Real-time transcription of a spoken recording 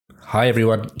Hi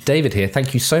everyone, David here.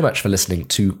 Thank you so much for listening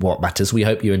to What Matters. We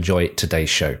hope you enjoy today's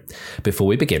show. Before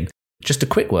we begin, just a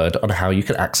quick word on how you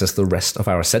can access the rest of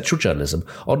our essential journalism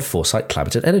on Foresight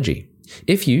Climate and Energy.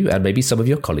 If you and maybe some of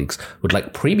your colleagues would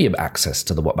like premium access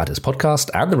to the What Matters podcast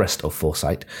and the rest of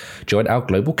Foresight, join our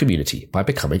global community by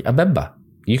becoming a member.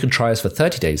 You can try us for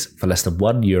 30 days for less than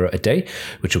 €1 a day,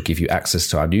 which will give you access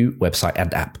to our new website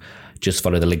and app. Just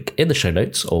follow the link in the show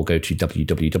notes or go to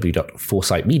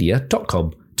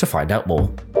www.foresightmedia.com to find out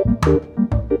more.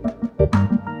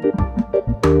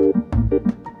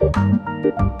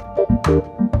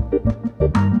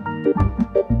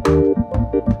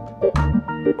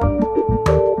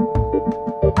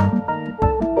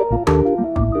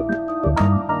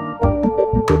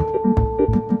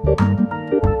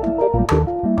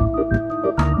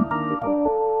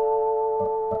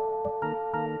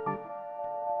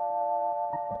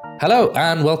 Hello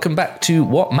and welcome back to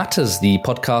What Matters, the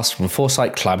podcast from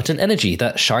Foresight Climate and Energy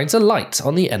that shines a light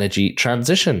on the energy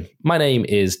transition. My name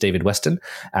is David Weston,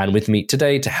 and with me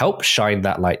today to help shine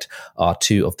that light are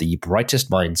two of the brightest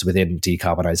minds within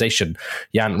decarbonisation,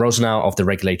 Jan Rosenau of the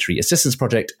Regulatory Assistance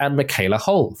Project and Michaela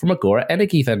Hull from Agora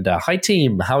Energiewende. Hi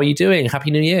team, how are you doing? Happy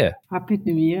New Year. Happy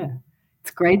New Year. It's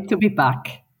great to be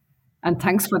back. And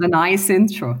thanks for the nice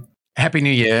intro. Happy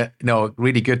New Year. No,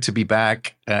 really good to be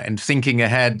back and thinking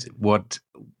ahead what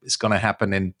is going to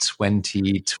happen in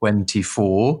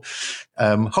 2024.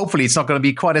 Hopefully it's not going to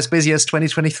be quite as busy as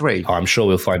 2023. I'm sure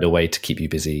we'll find a way to keep you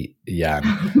busy, Jan.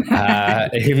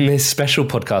 In this special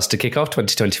podcast to kick off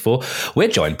 2024, we're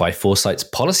joined by Foresight's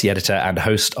policy editor and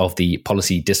host of the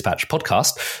Policy Dispatch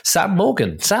podcast, Sam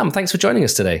Morgan. Sam, thanks for joining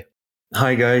us today.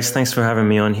 Hi guys, thanks for having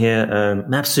me on here.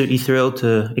 I'm absolutely thrilled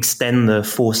to extend the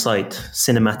Foresight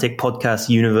cinematic podcast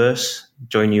universe,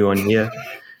 join you on here.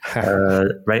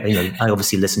 Right, I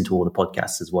obviously listen to all the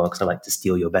podcasts as well because I like to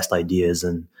steal your best ideas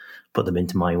and put them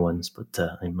into my ones. But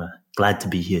I'm glad to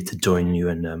be here to join you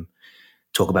and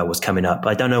talk about what's coming up.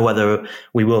 I don't know whether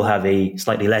we will have a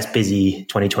slightly less busy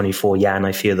 2024, Jan.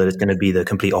 I fear that it's going to be the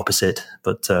complete opposite,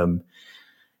 but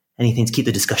anything to keep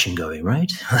the discussion going,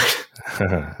 right?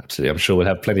 Absolutely. I'm sure we'll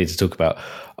have plenty to talk about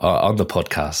on the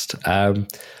podcast.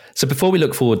 So before we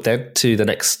look forward then to the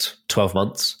next 12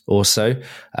 months or so,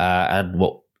 and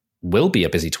what will be a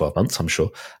busy 12 months, I'm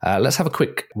sure, let's have a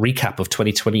quick recap of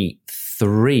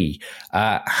 2023.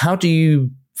 How do you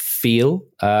feel?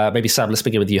 Maybe Sam, let's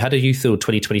begin with you. How do you feel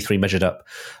 2023 measured up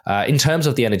in terms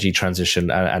of the energy transition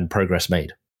and progress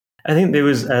made? I think there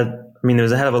was there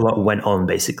was a hell of a lot went on,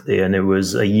 basically. And it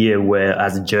was a year where,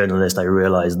 as a journalist, I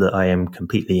realized that I am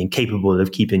completely incapable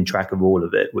of keeping track of all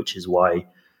of it, which is why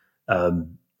I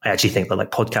actually think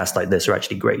that podcasts like this are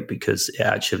actually great because it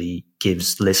actually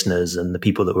gives listeners and the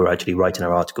people that were actually writing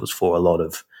our articles for a lot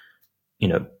of,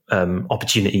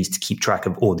 opportunities to keep track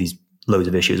of all these loads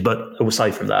of issues. But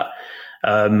aside from that,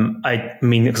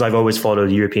 because I've always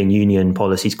followed European Union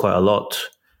policies quite a lot,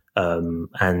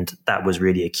 and that was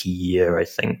really a key year, I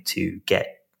think, to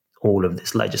get all of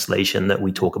this legislation that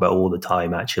we talk about all the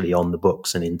time actually on the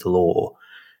books and into law.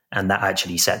 And that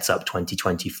actually sets up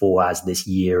 2024 as this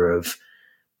year of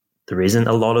there isn't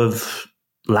a lot of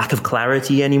lack of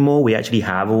clarity anymore. We actually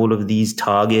have all of these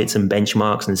targets and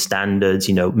benchmarks and standards.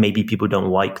 Maybe people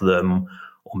don't like them,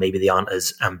 or maybe they aren't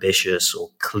as ambitious or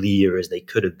clear as they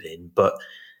could have been. But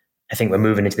I think we're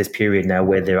moving into this period now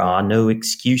where there are no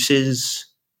excuses,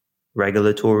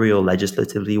 regulatory or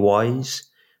legislatively wise,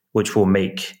 which will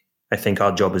make, I think,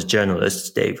 our job as journalists,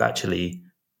 Dave, actually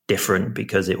different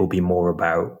because it will be more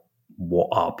about what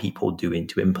are people doing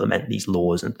to implement these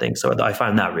laws and things. So I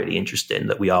find that really interesting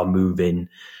that we are moving.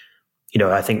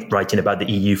 I think writing about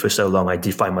the EU for so long, I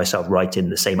did find myself writing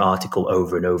the same article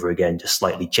over and over again, just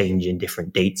slightly changing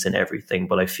different dates and everything.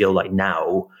 But I feel like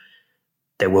now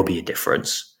there will be a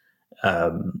difference.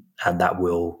 And that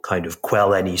will kind of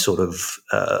quell any sort of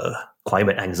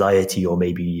climate anxiety or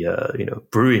maybe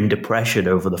brewing depression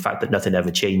over the fact that nothing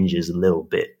ever changes a little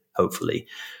bit, hopefully.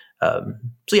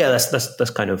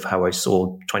 That's kind of how I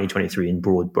saw 2023 in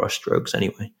broad brushstrokes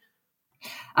anyway.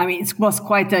 It was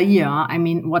quite a year.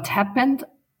 What happened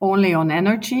only on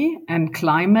energy and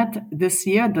climate this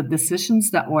year, the decisions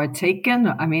that were taken.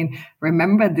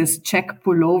 Remember this Czech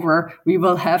pullover, we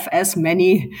will have as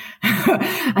many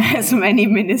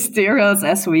ministerials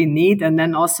as we need. And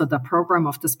then also the program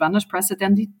of the Spanish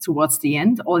presidency towards the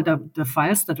end, all the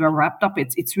files that were wrapped up.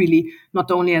 It's really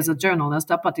not only as a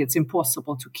journalist, but it's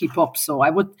impossible to keep up. So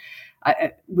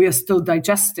we're still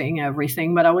digesting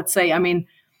everything, but I would say,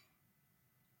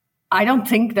 I don't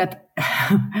think that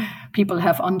people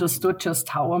have understood just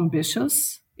how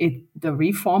ambitious the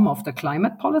reform of the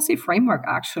climate policy framework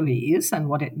actually is and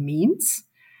what it means.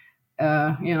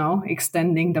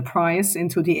 extending the price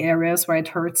into the areas where it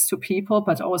hurts to people,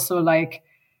 but also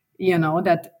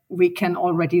that we can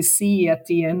already see at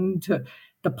the end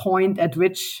the point at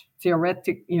which there will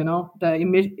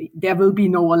be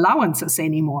no allowances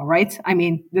anymore, right? I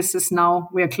mean, this is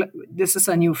now this is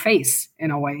a new phase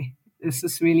in a way. This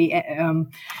is really,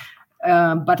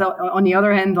 but on the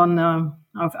other hand,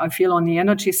 I feel on the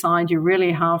energy side, you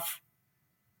really have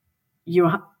you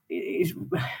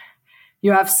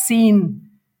have seen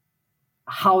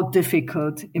how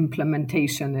difficult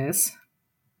implementation is.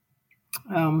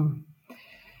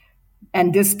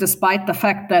 And this despite the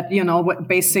fact that,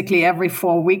 basically every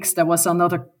 4 weeks there was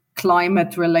another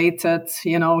climate-related,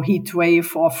 heat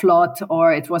wave or flood,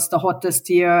 or it was the hottest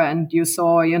year and you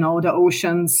saw, the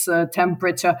ocean's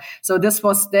temperature. So this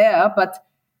was there, but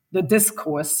the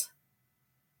discourse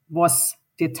was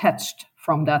detached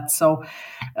from that. So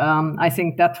I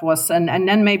think that was, and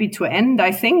then maybe to end,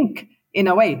 I think, in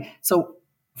a way, so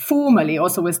formally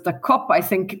also with the COP, I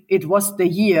think it was the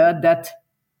year that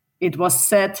it was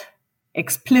said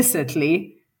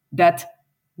explicitly that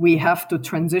we have to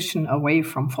transition away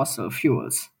from fossil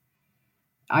fuels.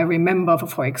 I remember,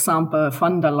 for example,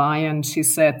 von der Leyen, she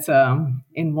said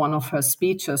in one of her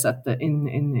speeches at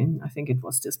in I think it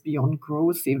was this Beyond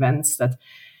Growth events, that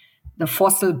the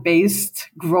fossil-based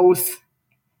growth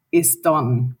is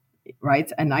done, right?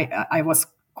 And I was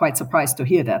quite surprised to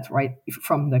hear that, right,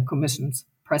 from the Commission's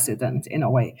president in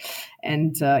a way.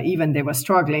 And even they were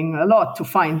struggling a lot to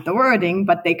find the wording,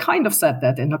 but they kind of said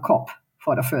that in the COP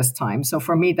for the first time. So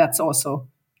for me, that's also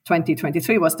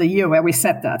 2023 was the year where we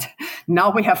said that.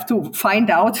 Now we have to find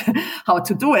out how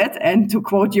to do it, and to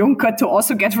quote Juncker, to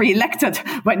also get reelected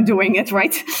when doing it,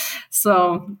 right?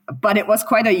 So, but it was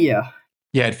quite a year.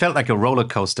 Yeah, it felt like a roller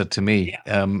coaster to me.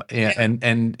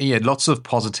 And lots of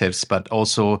positives, but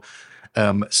also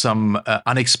some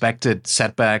unexpected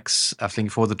setbacks, I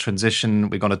think, for the transition.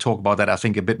 We're going to talk about that, I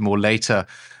think, a bit more later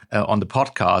on the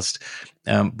podcast.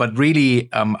 But really,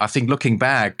 I think looking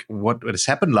back, what has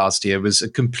happened last year was a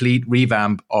complete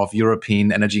revamp of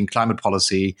European energy and climate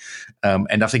policy.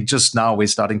 And I think just now we're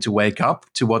starting to wake up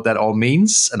to what that all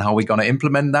means and how we're going to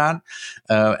implement that.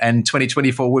 And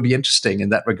 2024 will be interesting in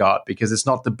that regard, because it's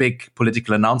not the big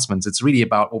political announcements. It's really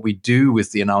about what we do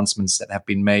with the announcements that have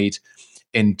been made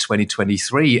in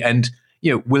 2023. And,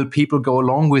 will people go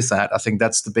along with that? I think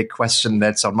that's the big question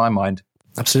that's on my mind.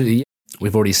 Absolutely.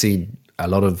 We've already seen a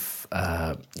lot of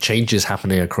changes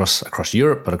happening across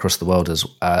Europe, but across the world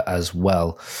as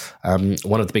well.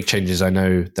 One of the big changes I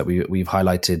know that we've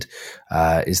highlighted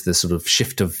is the sort of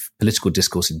shift of political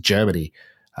discourse in Germany.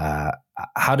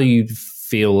 How do you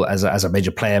feel as a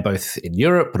major player, both in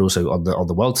Europe but also on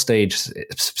the world stage,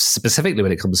 specifically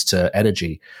when it comes to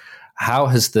energy? How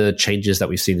has the changes that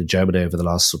we've seen in Germany over the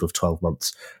last sort of 12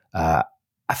 months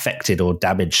affected or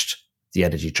damaged the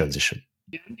energy transition?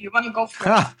 You want to go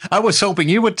first? I was hoping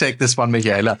you would take this one,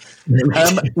 Michaela.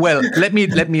 Well, let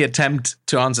me attempt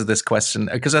to answer this question,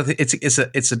 because I think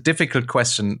it's a difficult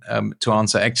question to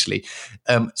answer, actually.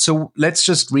 So let's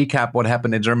just recap what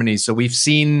happened in Germany. So we've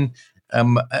seen a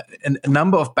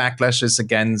number of backlashes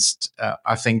against,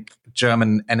 I think,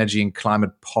 German energy and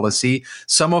climate policy.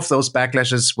 Some of those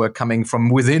backlashes were coming from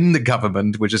within the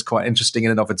government, which is quite interesting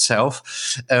in and of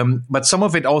itself. But some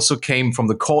of it also came from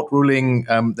the court ruling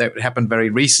that happened very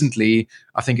recently,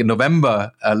 I think in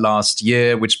November last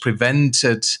year, which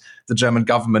prevented the German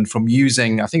government from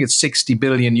using, I think it's 60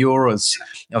 billion euros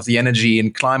of the Energy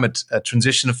and Climate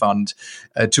Transition Fund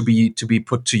to be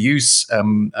put to use.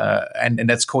 And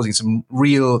that's causing some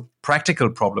real practical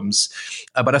problems.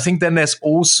 But I think then there's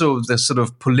also the sort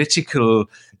of political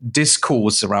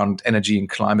discourse around energy and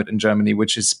climate in Germany,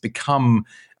 which has become,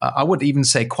 I would even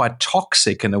say, quite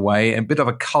toxic in a way, a bit of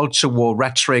a culture war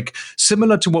rhetoric,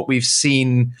 similar to what we've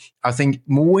seen, I think,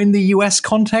 more in the US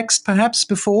context, perhaps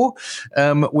before,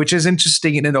 which is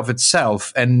interesting in and of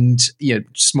itself. And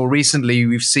just more recently,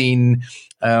 we've seen,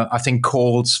 I think,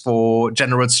 calls for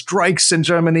general strikes in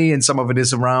Germany, and some of it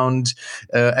is around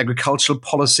agricultural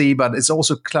policy, but it's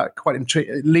also quite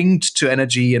linked to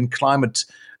energy and climate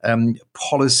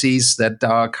policies that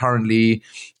are currently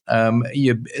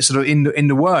sort of in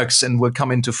the works and will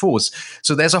come into force.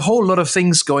 So there's a whole lot of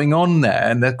things going on there,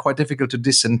 and they're quite difficult to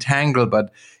disentangle,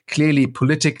 but clearly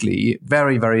politically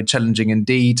very, very challenging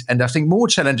indeed. And I think more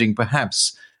challenging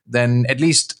perhaps than at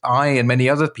least I and many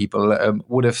other people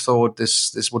would have thought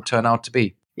this would turn out to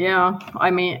be. Yeah, I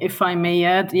mean, if I may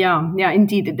add, yeah,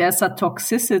 indeed, there's a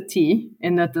toxicity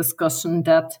in the discussion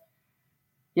that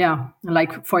Yeah,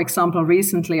 like for example,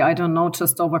 recently, I don't know,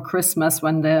 just over Christmas,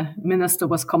 when the minister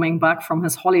was coming back from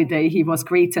his holiday, he was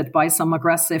greeted by some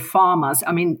aggressive farmers.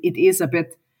 I mean,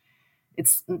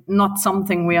 it's not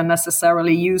something we are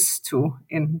necessarily used to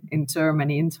in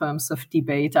Germany in terms of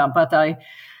debate. But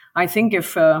I think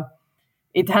if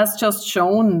it has just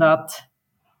shown that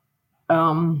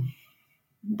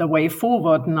the way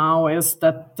forward now is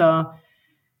that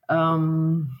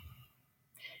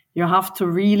you have to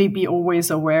really be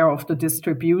always aware of the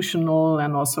distributional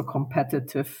and also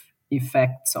competitive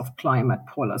effects of climate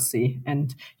policy.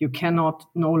 And you cannot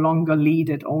no longer lead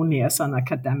it only as an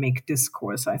academic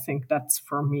discourse. I think that's,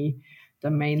 for me,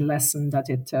 the main lesson, that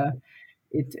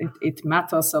it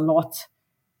matters a lot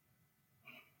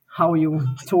how you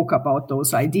talk about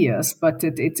those ideas. But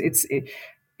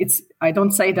it's I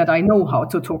don't say that I know how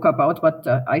to talk about, but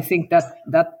I think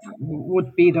that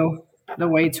would be the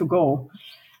way to go.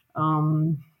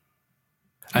 And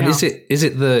is it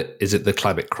the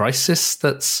climate crisis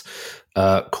that's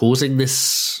causing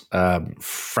this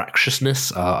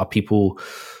fractiousness? Are people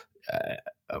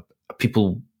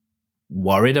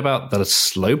worried about the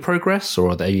slow progress,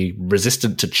 or are they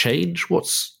resistant to change?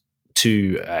 What's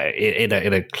in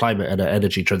a climate and an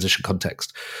energy transition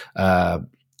context?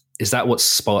 Is that what's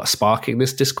sparking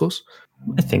this discourse?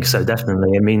 I think so,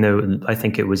 definitely. I mean, I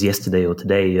think it was yesterday or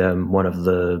today, one of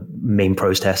the main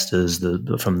protesters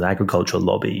from the agricultural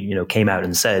lobby, came out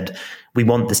and said, we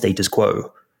want the status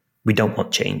quo. We don't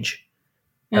want change.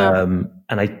 Yeah.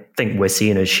 And I think we're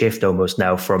seeing a shift almost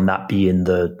now from that being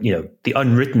the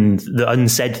unwritten, the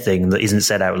unsaid thing that isn't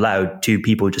said out loud, to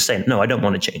people just saying, no, I don't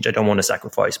want to change. I don't want to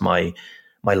sacrifice my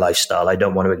lifestyle. I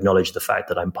don't want to acknowledge the fact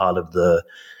that I'm part of the,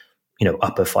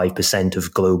 upper 5%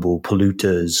 of global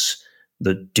polluters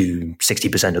that do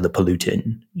 60% of the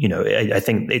polluting. I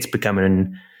think it's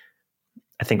becoming,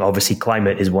 I think obviously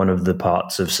climate is one of the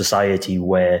parts of society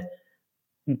where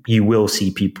you will see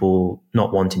people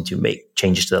not wanting to make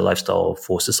changes to their lifestyle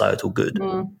for societal good.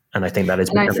 And I think that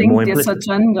is becoming more implicit.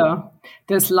 And I think this agenda,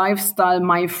 this lifestyle,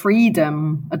 my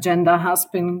freedom agenda has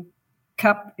been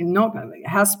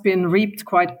reaped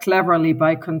quite cleverly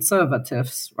by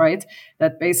conservatives, right?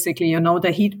 That basically,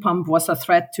 the heat pump was a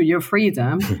threat to your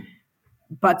freedom.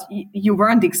 But you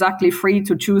weren't exactly free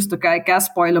to choose the gas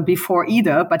boiler before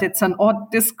either. But it's an odd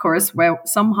discourse where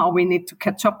somehow we need to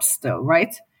catch up still,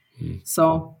 right?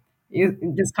 So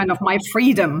this kind of my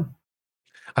freedom.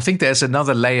 I think there's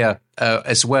another layer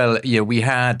as well. We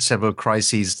had several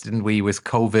crises, didn't we, with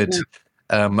COVID,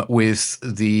 with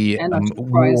the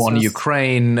war on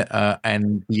Ukraine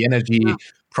and the energy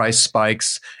price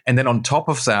spikes. And then on top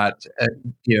of that,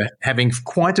 having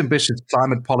quite ambitious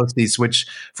climate policies, which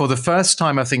for the first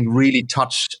time, I think, really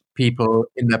touched people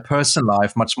in their personal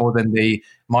life much more than they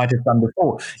might have done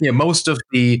before. Most of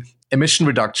the emission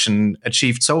reduction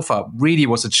achieved so far really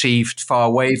was achieved far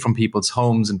away from people's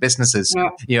homes and businesses,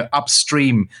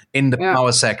 upstream in the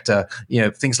power sector,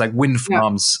 things like wind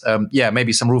farms,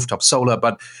 maybe some rooftop solar,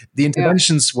 but the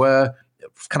interventions were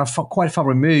kind of quite far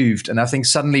removed. And I think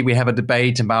suddenly we have a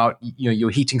debate about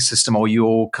your heating system or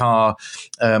your car,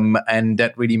 and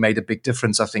that really made a big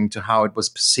difference, I think, to how it was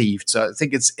perceived. So I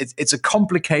think it's a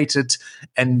complicated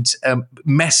and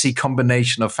messy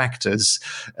combination of factors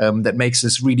that makes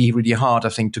this really, really hard, I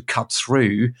think, to cut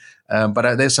through.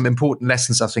 But there's some important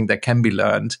lessons, I think, that can be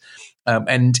learned.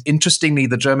 And interestingly,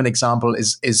 the German example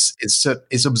is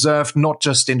observed not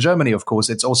just in Germany, of course.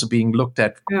 It's also being looked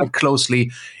at quite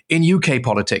closely in UK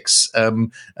politics,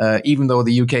 even though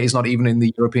the UK is not even in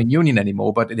the European Union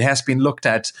anymore. But it has been looked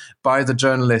at by the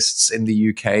journalists in the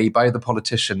UK, by the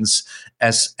politicians,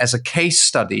 as a case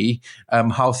study,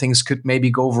 how things could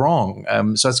maybe go wrong.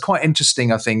 So it's quite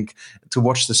interesting, I think, to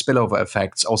watch the spillover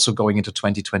effects also going into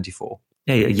 2024.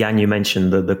 Yeah, Jan, you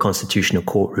mentioned the Constitutional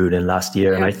Court ruling last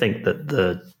year, and I think that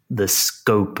the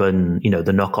scope and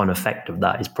the knock-on effect of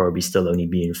that is probably still only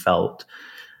being felt.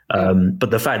 But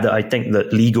the fact that I think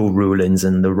that legal rulings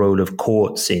and the role of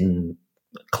courts in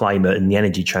climate and the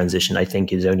energy transition, I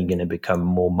think, is only going to become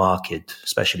more marked,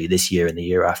 especially this year and the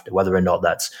year after. Whether or not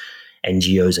that's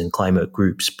NGOs and climate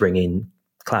groups bringing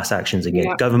class actions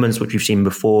against governments, which we've seen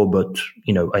before, but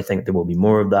I think there will be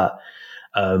more of that.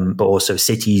 But also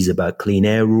cities about clean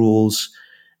air rules.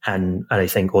 And I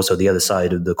think also the other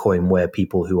side of the coin, where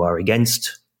people who are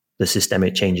against the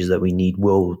systemic changes that we need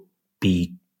will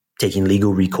be taking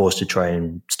legal recourse to try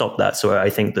and stop that. So I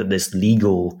think that this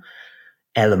legal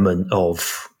element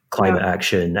of climate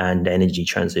action and energy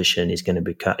transition is going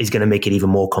to make it even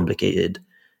more complicated,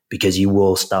 because you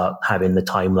will start having the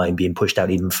timeline being pushed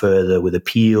out even further with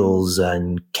appeals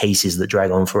and cases that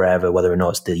drag on forever, whether or not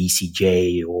it's the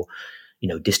ECJ or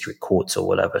district courts or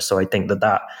whatever. So I think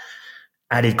that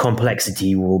added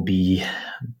complexity will be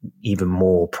even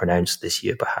more pronounced this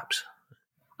year, perhaps.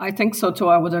 I think so too.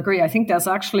 I would agree. I think there's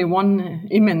actually one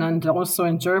imminent also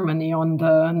in Germany on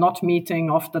the not meeting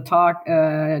of the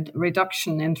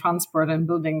reduction in transport and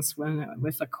buildings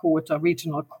with a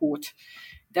regional court.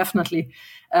 Definitely.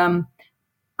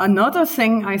 Another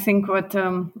thing I think what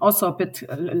also a bit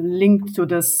linked to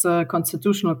this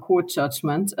constitutional court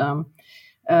judgment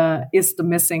is the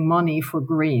missing money for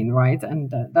green, right? And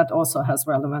that also has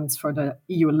relevance for the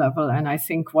EU level. And I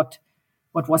think what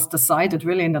was decided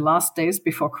really in the last days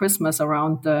before Christmas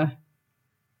around the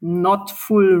not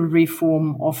full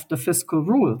reform of the fiscal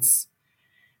rules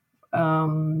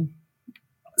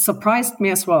surprised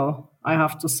me as well, I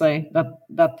have to say,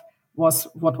 that was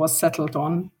what was settled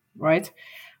on, right?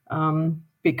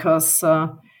 Because I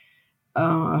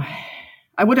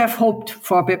would have hoped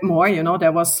for a bit more.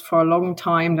 There was for a long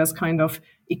time this kind of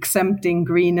exempting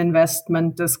green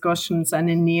investment discussions. And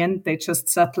in the end, they just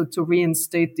settled to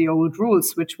reinstate the old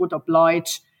rules, which would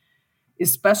oblige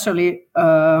especially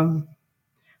the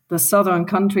southern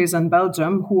countries and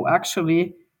Belgium, who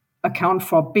actually account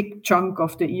for a big chunk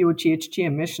of the EU GHG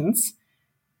emissions,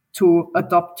 to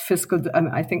adopt fiscal.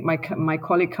 I think my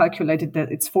colleague calculated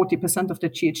that it's 40% of the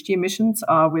GHG emissions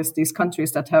are with these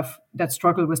countries that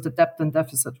struggle with the debt and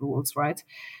deficit rules, right?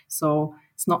 So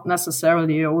it's not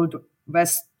necessarily old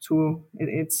West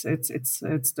it's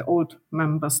the old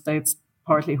member states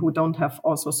partly who don't have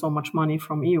also so much money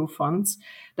from EU funds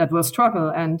that will struggle,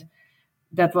 and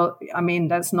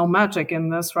there's no magic in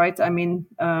this, right?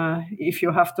 If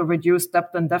you have to reduce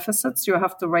debt and deficits, you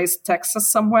have to raise taxes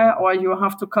somewhere, or you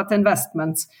have to cut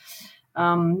investments.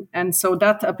 And so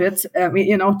that a bit,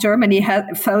 Germany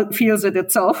feels it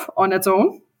itself on its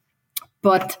own.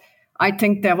 But I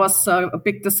think there was a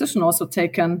big decision also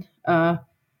taken at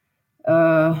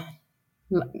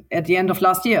the end of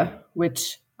last year,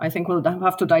 which I think we'll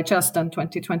have to digest in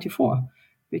 2024,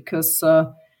 because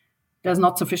there's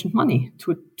not sufficient money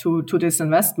to these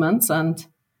investments, and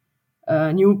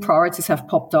new priorities have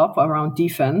popped up around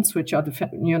defense, which are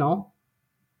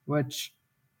which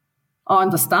are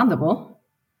understandable,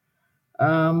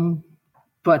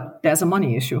 but there's a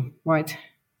money issue, right?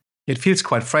 It feels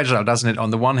quite fragile, doesn't it? On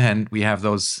the one hand, we have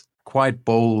those quite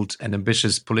bold and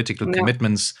ambitious political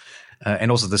commitments,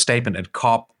 and also the statement at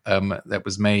COP that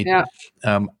was made. Yeah.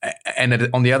 And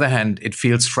on the other hand, it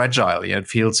feels fragile. It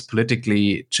feels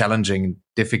politically challenging,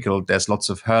 difficult. There's lots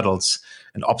of hurdles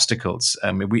and obstacles.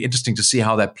 It'll be interesting to see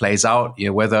how that plays out,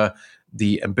 whether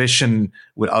the ambition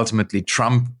will ultimately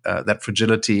trump that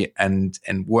fragility and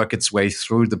work its way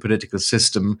through the political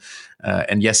system.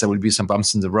 And yes, there will be some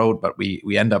bumps in the road, but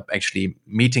we end up actually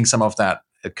meeting some of that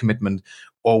commitment,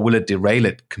 or will it derail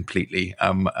it completely?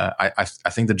 I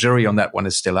think the jury on that one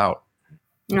is still out.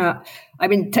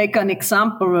 Take an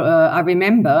example. I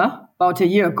remember about a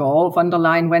year ago, von der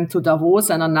Leyen went to Davos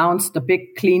and announced the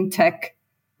big clean tech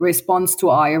response to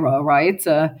IRA, right?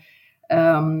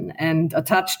 And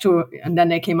then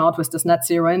they came out with this net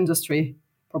zero industry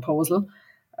proposal,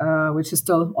 which is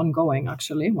still ongoing,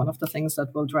 actually, one of the things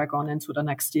that will drag on into the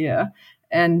next year.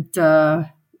 And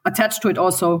attached to it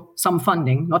also some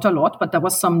funding, not a lot, but there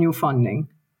was some new funding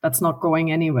that's not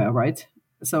going anywhere, right?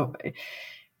 So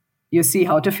you see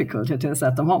how difficult it is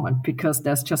at the moment, because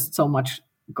there's just so much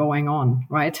going on,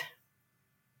 right?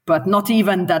 But not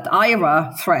even that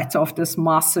IRA threat of this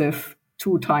massive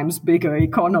 2 times bigger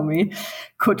economy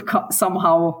could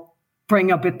somehow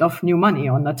bring a bit of new money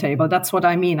on the table. That's what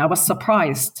I mean. I was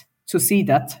surprised to see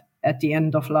that at the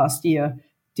end of last year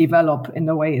develop in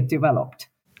the way it developed.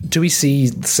 Do we see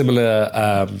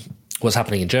similar what's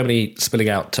happening in Germany spilling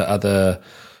out to other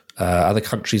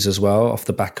countries as well off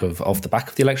the back of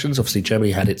the elections? Obviously,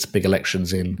 Germany had its big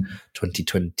elections in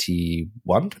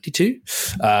 2021, 22.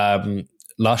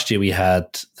 Last year we had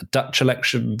the Dutch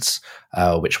elections,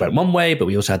 which went one way, but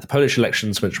we also had the Polish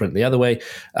elections, which went the other way,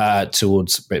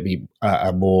 towards maybe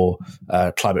a more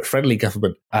climate-friendly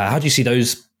government. How do you see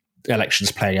those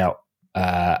elections playing out?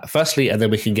 Firstly, and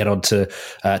then we can get on to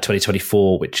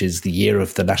 2024, which is the year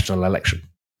of the national election.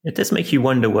 It does make you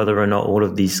wonder whether or not all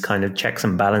of these kind of checks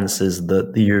and balances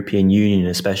that the European Union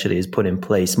especially has put in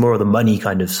place, more of the money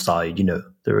kind of side,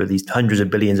 there are these hundreds of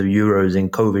billions of euros in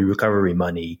COVID recovery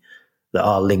money that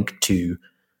are linked to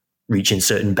reaching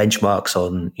certain benchmarks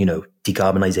on,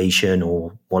 decarbonization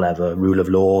or whatever, rule of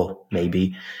law,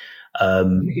 maybe.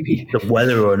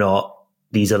 Whether or not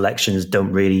these elections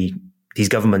these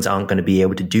governments aren't going to be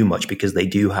able to do much, because they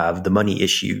do have the money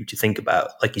issue to think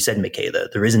about. Like you said, Michaela,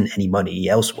 there isn't any money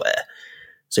elsewhere.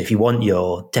 So if you want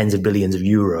your tens of billions of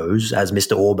euros, as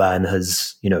Mr. Orban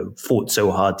has, fought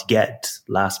so hard to get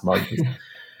last month,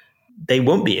 they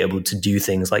won't be able to do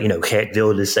things like, Geert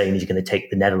Wilders saying he's going to take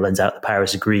the Netherlands out of the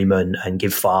Paris Agreement and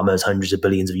give farmers hundreds of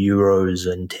billions of euros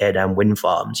and tear down wind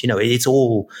farms. It's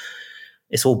all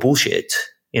bullshit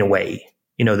in a way.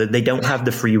 They don't have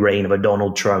the free reign of a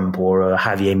Donald Trump or a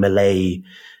Javier Milei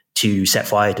to set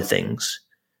fire to things.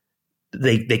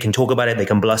 They can talk about it. They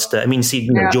can bluster. I mean, see,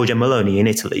 Giorgia Meloni in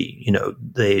Italy,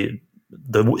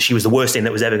 she was the worst thing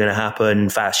that was ever going to happen,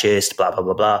 fascist, blah, blah,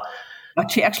 blah, blah.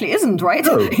 But she actually isn't, right?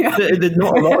 No,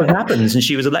 not a lot has happened since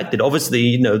she was elected.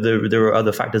 Obviously, there are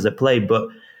other factors at play,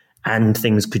 and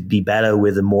things could be better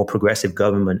with a more progressive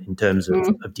government in terms of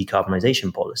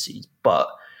decarbonization policies. But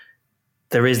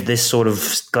there is this sort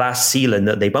of glass ceiling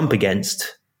that they bump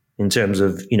against in terms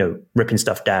of, ripping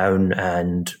stuff down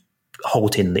and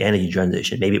halting the energy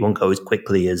transition. Maybe it won't go as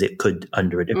quickly as it could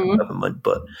under a different government,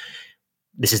 but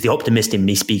this is the optimist in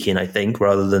me speaking, I think,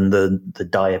 rather than the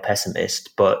dire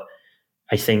pessimist. But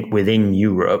I think within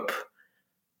Europe,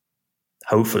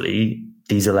 hopefully,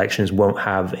 these elections won't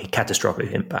have a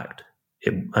catastrophic impact.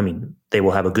 They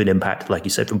will have a good impact, like you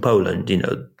said, from Poland.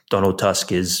 Donald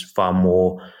Tusk is far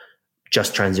more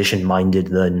just transition minded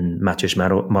than Mateusz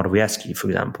Morawiecki, for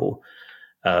example.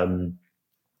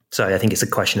 So I think it's a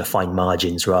question of fine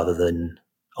margins rather than,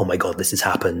 oh my God, this has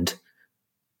happened.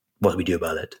 What do we do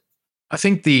about it? I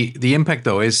think the impact,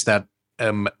 though, is that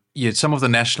some of the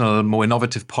national, more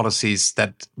innovative policies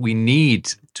that we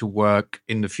need to work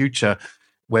in the future,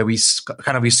 where we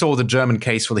saw the German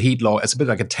case for the heat law as a bit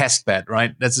like a test bed,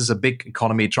 right? This is a big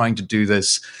economy trying to do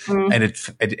this, and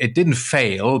it didn't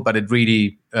fail, but it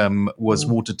really was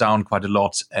watered down quite a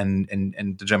lot, and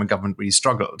the German government really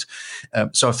struggled.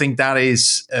 So I think that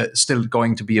is still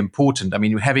going to be important. I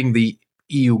mean, having the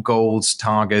EU goals,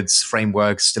 targets,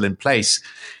 frameworks still in place,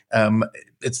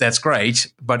 that's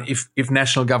great. But if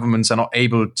national governments are not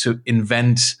able to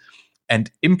invent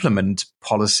and implement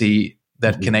policy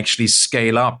that can actually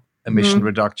scale up emission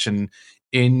reduction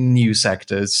in new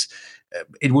sectors,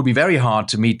 it would be very hard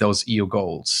to meet those EU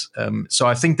goals. So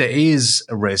I think there is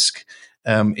a risk.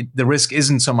 The risk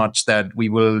isn't so much that we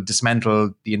will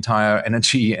dismantle the entire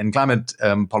energy and climate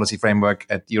policy framework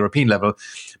at the European level,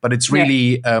 but it's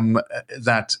really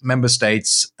that member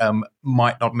states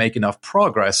might not make enough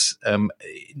progress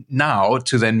now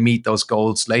to then meet those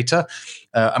goals later.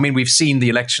 We've seen the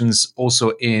elections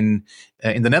also in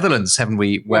the Netherlands, haven't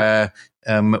we? Where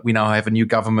we now have a new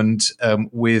government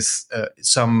with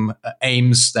some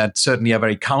aims that certainly are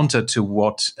very counter to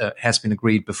what has been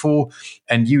agreed before,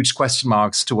 and huge question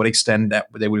marks to what extent that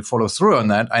they will follow through on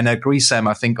that. And I agree, Sam,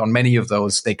 I think on many of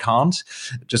those they can't.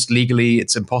 Just legally,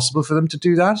 it's impossible for them to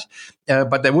do that.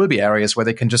 But there will be areas where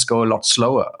they can just go a lot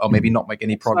slower or maybe not make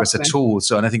any progress at all.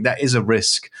 So, and I think that is a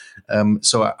risk.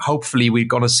 So hopefully we're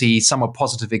going to see some more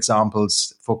positive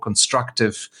examples for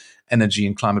constructive energy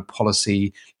and climate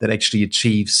policy that actually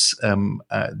achieves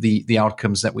the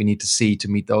outcomes that we need to see to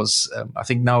meet those, I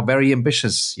think now very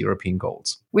ambitious European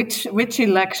goals. Which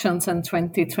elections in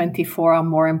 2024 are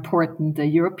more important, the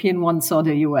European ones or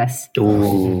the US?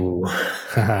 Ooh.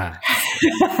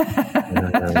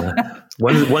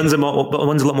 One's a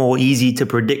lot more easy to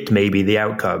predict, maybe, the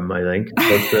outcome, I think.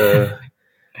 But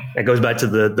it goes back to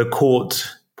the court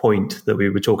point that we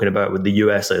were talking about with the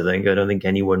US, I think. I don't think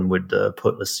anyone would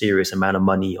put a serious amount of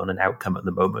money on an outcome at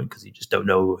the moment because you just don't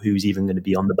know who's even going to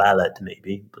be on the ballot,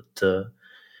 maybe. But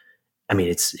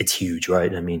it's huge,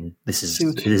 right? This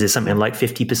is something like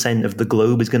 50% of the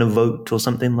globe is going to vote or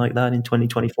something like that in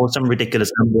 2024. Some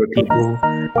ridiculous number of people.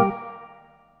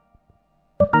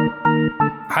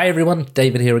 Hi everyone,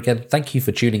 David here again. Thank you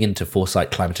for tuning in to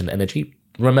Foresight Climate and Energy.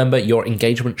 Remember, your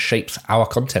engagement shapes our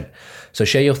content. So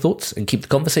share your thoughts and keep the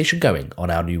conversation going on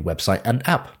our new website and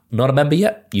app. Not a member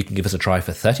yet? You can give us a try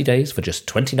for 30 days for just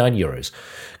 €29.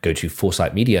 Go to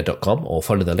foresightmedia.com or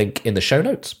follow the link in the show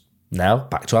notes. Now,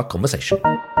 back to our conversation.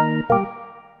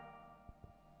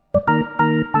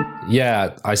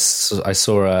 Yeah, I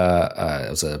saw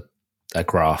a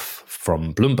graph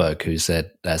from Bloomberg who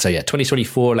said,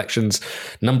 2024 elections,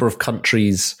 number of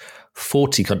countries,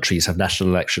 40 countries have national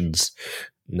elections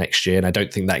next year, and I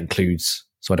don't think that includes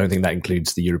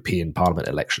the European Parliament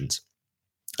elections,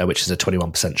 which is a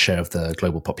 21% share of the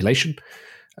global population,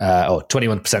 or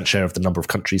 21% share of the number of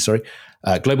countries, sorry.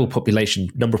 Global population,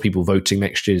 number of people voting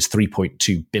next year is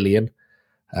 3.2 billion,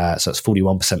 so it's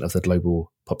 41% of the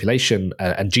global population,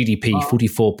 and GDP,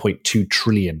 44.2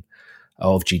 trillion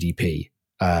of GDP.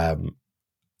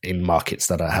 in markets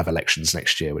that have elections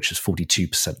next year, which is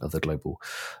 42% of the global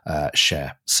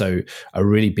share. So a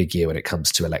really big year when it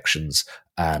comes to elections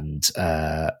and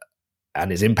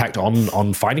its impact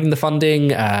on finding the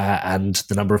funding and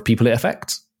the number of people it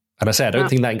affects. And I say I don't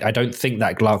think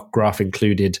that graph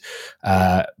included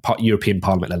European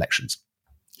Parliament elections.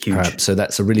 Huge. So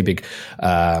that's a really big.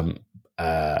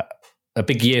 A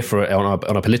big year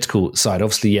on a political side.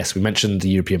 Obviously, yes, we mentioned the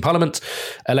European Parliament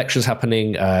elections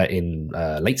happening in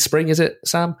late spring, is it,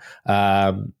 Sam?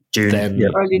 June. Then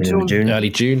Early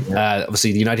June.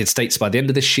 Obviously, the United States by the end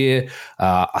of this year.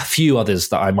 A few others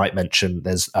that I might mention.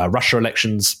 There's Russia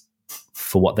elections,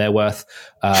 for what they're worth.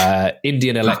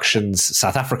 Indian elections,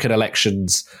 South African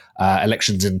elections,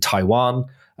 elections in Taiwan,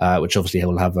 which obviously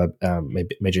will have a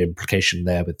major implication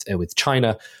there with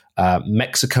China.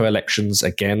 Mexico elections,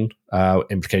 again,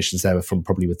 implications there from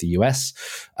probably with the US.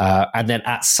 And then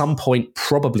at some point,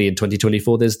 probably in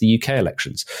 2024, there's the UK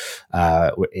elections.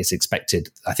 It's expected,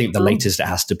 I think the latest it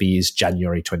has to be is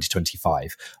January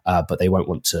 2025, but they won't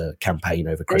want to campaign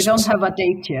over Christmas. They don't have a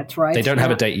date yet, right? They don't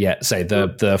have a date yet. So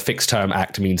the Fixed Term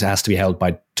Act means it has to be held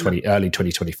by early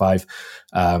 2025.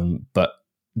 But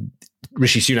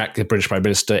Rishi Sunak, the British Prime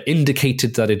Minister,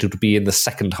 indicated that it would be in the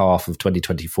second half of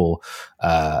 2024,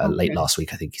 late last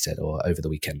week, I think he said, or over the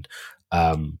weekend.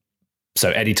 So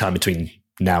any time between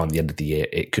now and the end of the year,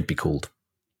 it could be called.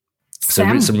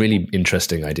 So some really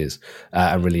interesting ideas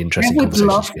and really interesting conversations.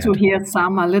 I would love to hear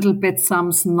a little bit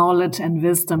Sam's knowledge and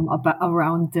wisdom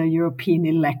around the European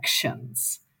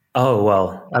elections. Oh,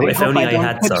 well, if only I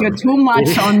had some. Put you too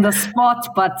much on the spot,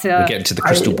 but we'll get into the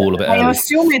crystal ball a bit early. I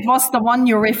assume it was the one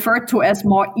you referred to as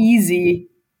more easy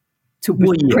to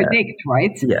predict,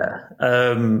 right?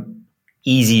 Yeah.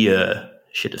 Easier,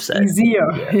 should have said. Easier,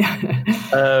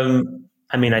 yeah.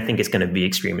 I mean, I think it's going to be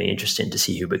extremely interesting to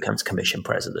see who becomes Commission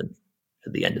President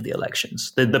at the end of the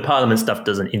elections. The Parliament stuff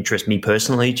doesn't interest me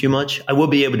personally too much. I will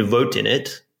be able to vote in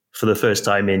it for the first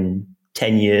time in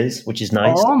 10 years, which is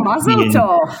nice. Oh, mazel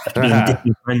tov. Being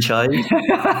disenfranchised.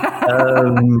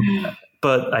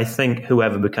 But I think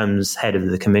whoever becomes head of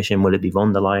the commission, will it be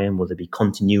von der Leyen? Will there be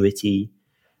continuity?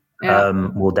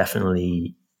 Will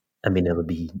definitely, it'll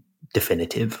be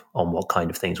definitive on what kind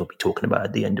of things we'll be talking about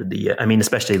at the end of the year. I mean,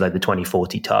 especially like the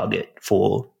 2040 target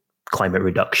for climate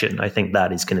reduction. I think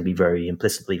that is going to be very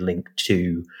implicitly linked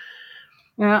to,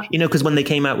 because when they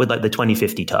came out with like the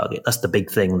 2050 target, that's the big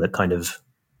thing that kind of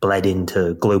bled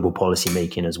into global policy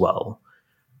making as well.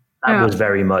 That was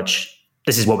very much,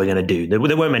 this is what we're going to do. There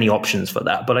weren't many options for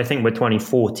that. But I think with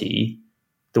 2040,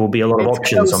 there will be a lot of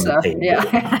options on the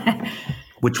table,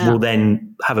 which will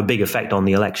then have a big effect on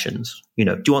the elections.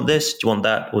 Do you want this? Do you want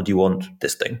that? Or do you want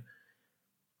this thing?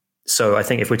 So I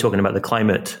think if we're talking about the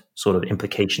climate sort of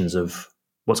implications of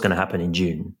what's going to happen in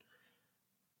June,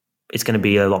 it's going to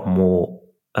be a lot more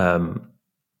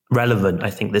relevant, I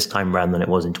think, this time around than it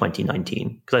was in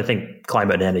 2019. Because I think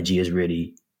climate and energy has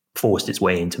really forced its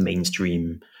way into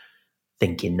mainstream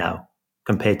thinking now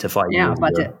compared to 5 years ago.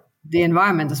 Yeah, but the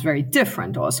environment is very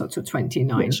different also to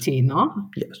 2019, no?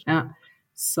 Yes. Yeah.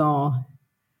 So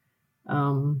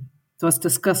it was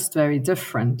discussed very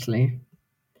differently.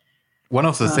 One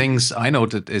of the things I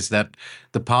noted is that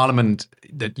the Parliament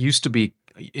that used to be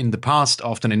in the past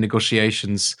often in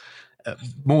negotiations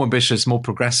more ambitious, more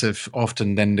progressive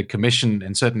often than the Commission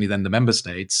and certainly than the member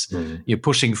states. You're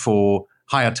pushing for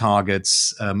higher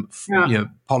targets,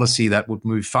 policy that would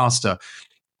move faster.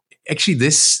 Actually,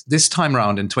 this time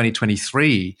around in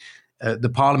 2023, the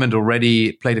Parliament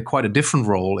already played quite a different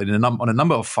role on a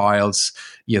number of files.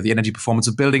 The Energy Performance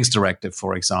of Buildings Directive,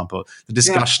 for example, the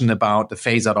discussion about the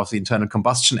phase out of the internal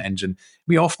combustion engine.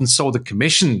 We often saw the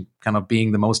Commission kind of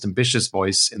being the most ambitious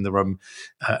voice in the room,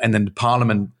 and then the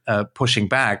Parliament pushing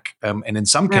back, and in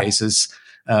some cases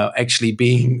actually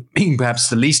being perhaps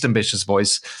the least ambitious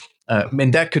voice.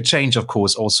 And that could change, of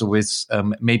course, also with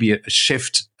maybe a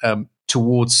shift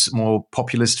towards more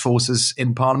populist forces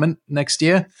in Parliament this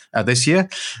year,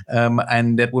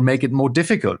 and that will make it more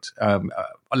difficult.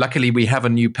 Luckily, we have a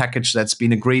new package that's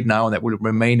been agreed now and that will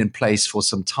remain in place for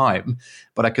some time.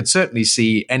 But I could certainly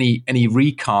see any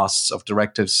recasts of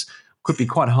directives could be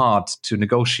quite hard to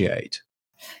negotiate.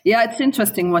 Yeah, it's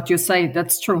interesting what you say.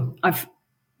 That's true.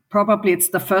 Probably it's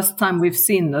the first time we've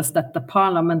seen this, that the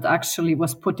Parliament actually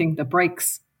was putting the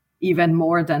brakes even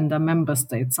more than the member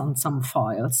states on some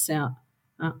files.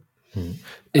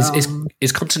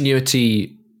 Is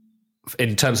continuity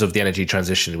in terms of the energy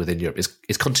transition within Europe,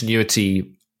 is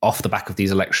continuity off the back of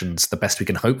these elections the best we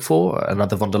can hope for?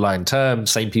 Another von der Leyen term,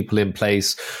 same people in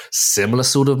place, similar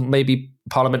sort of maybe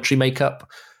parliamentary makeup?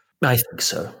 I think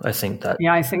so. I think that.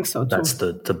 Yeah, I think so too. That's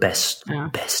the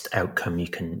best outcome you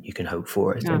can hope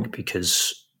for. I think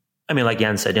because I mean, like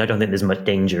Jan said, I don't think there's much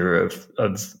danger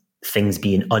of things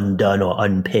being undone or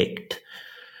unpicked.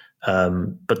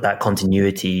 But that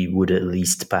continuity would at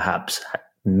least perhaps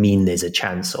mean there's a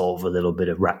chance of a little bit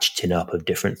of ratcheting up of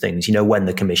different things. When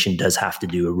the Commission does have to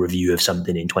do a review of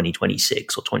something in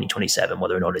 2026 or 2027,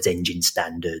 whether or not it's engine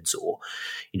standards or,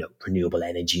 renewable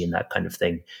energy and that kind of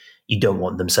thing, you don't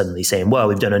want them suddenly saying, well,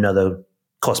 we've done another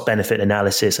cost benefit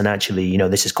analysis and actually,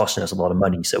 this is costing us a lot of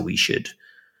money, so we should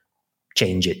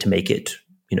change it to make it,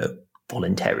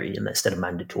 voluntary and instead of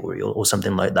mandatory or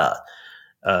something like that.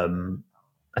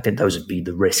 I think those would be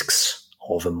the risks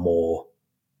of a more,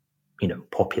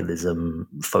 populism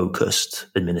focused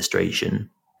administration,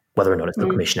 whether or not it's the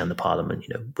Commission and the Parliament,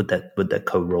 with their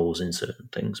co-roles in certain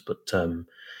things. But I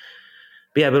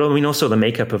mean, also the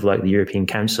makeup of like the European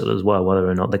Council as well, whether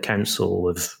or not the Council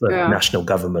of national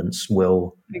governments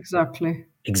will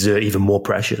exert even more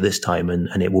pressure this time,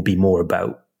 and it will be more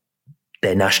about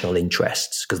their national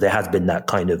interests, because there has been that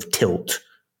kind of tilt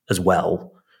as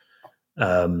well.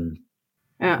 Where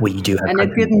you do have, and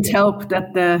it didn't help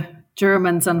that the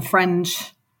Germans and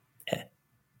French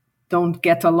don't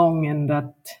get along in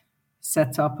that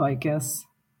setup, I guess.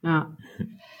 Yeah.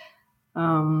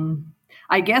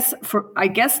 I guess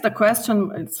the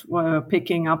question is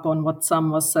picking up on what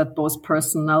Sam was said, both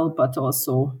personnel but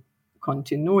also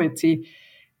continuity.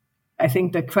 I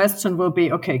think the question will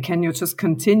be, okay, can you just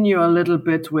continue a little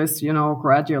bit with,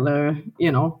 gradual,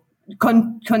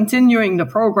 continuing the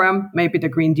program? Maybe the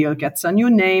Green Deal gets a new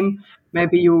name.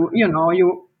 Maybe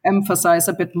you emphasize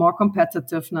a bit more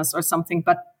competitiveness or something.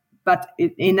 But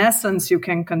in essence, you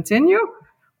can continue,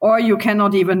 or you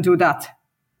cannot even do that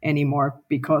anymore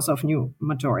because of new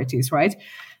majorities, right?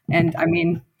 And I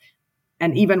mean,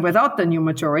 and even without the new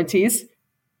majorities,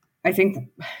 I think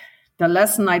the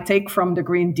lesson I take from the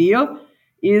Green Deal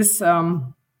is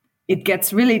it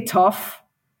gets really tough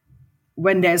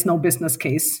when there's no business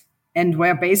case, and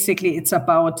where basically it's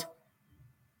about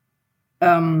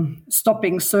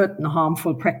stopping certain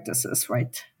harmful practices,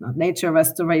 right? Nature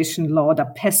restoration law, the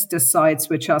pesticides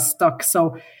which are stuck.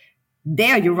 So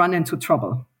there you run into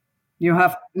trouble. You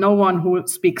have no one who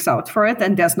speaks out for it,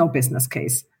 and there's no business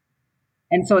case.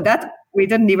 And so that we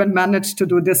didn't even manage to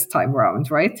do this time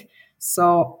around, right?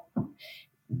 So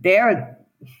there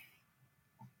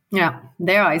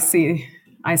I see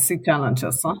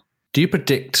challenges. Huh? Do you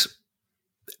predict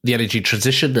the energy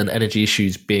transition and energy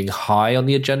issues being high on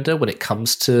the agenda when it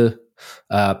comes to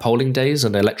polling days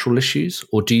and electoral issues?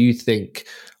 Or do you think,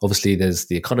 obviously there's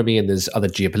the economy and there's other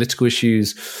geopolitical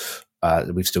issues,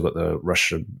 we've still got the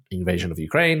Russian invasion of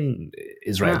Ukraine,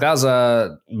 Israel,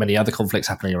 Gaza, many other conflicts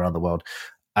happening around the world.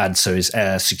 And so is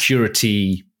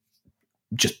security,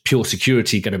 just pure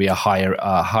security, going to be a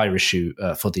higher issue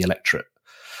for the electorate?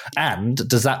 And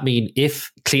does that mean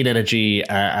if clean energy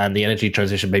and the energy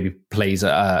transition maybe plays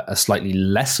a slightly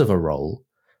less of a role,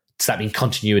 does that mean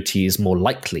continuity is more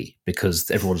likely because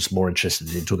everyone's more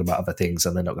interested in talking about other things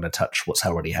and they're not going to touch what's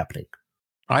already happening?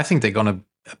 I think they're going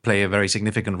to play a very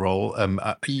significant role.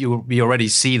 We already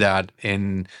see that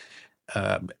in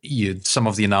some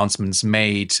of the announcements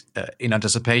made in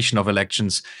anticipation of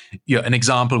elections. An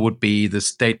example would be the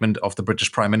statement of the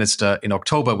British Prime Minister in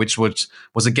October, which was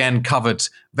again covered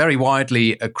very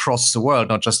widely across the world,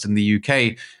 not just in the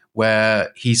UK,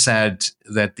 where he said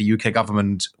that the UK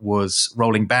government was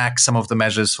rolling back some of the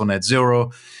measures for net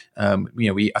zero. I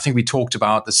think we talked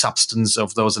about the substance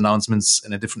of those announcements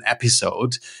in a different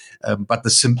episode, but the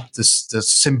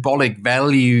symbolic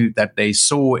value that they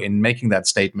saw in making that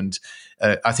statement,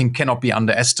 I think, cannot be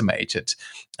underestimated.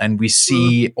 And we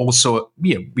see also,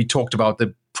 we talked about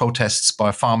the protests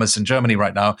by farmers in Germany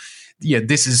right now.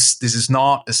 This is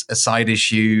not a side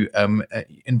issue.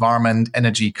 Environment,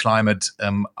 energy, climate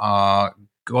are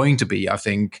going to be, I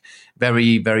think,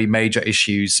 very, very major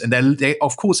issues. And they're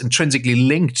of course, intrinsically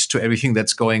linked to everything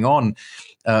that's going on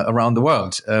around the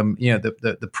world.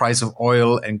 The price of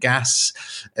oil and gas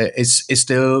is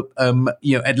still,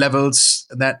 at levels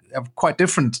that are quite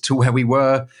different to where we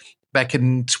were back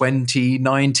in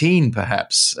 2019,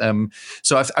 perhaps.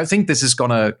 So I think this is going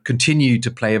to continue to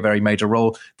play a very major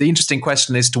role. The interesting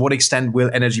question is, to what extent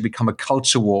will energy become a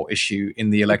culture war issue in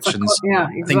the elections? Yeah,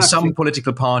 exactly. I think some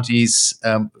political parties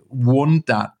want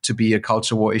that to be a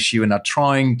culture war issue and are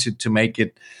trying to make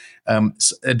it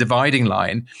a dividing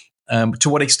line. To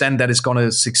what extent that is going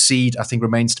to succeed, I think,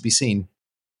 remains to be seen.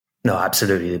 No,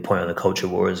 absolutely. The point on the culture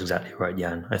war is exactly right,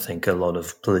 Jan. I think a lot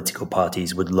of political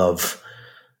parties would love,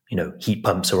 heat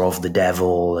pumps are of the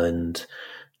devil and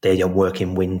they don't work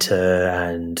in winter,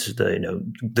 and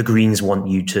the Greens want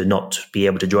you to not be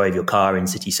able to drive your car in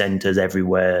city centres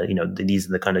everywhere. These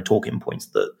are the kind of talking points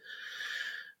that.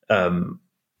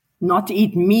 Not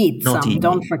eat meat.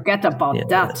 Don't forget about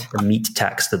that. The meat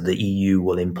tax that the EU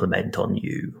will implement on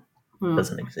you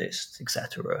doesn't exist,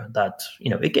 etc. That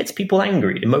it gets people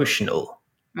angry, emotional.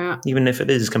 Yeah. Even if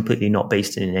it is completely not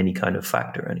based in any kind of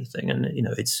fact or anything. And,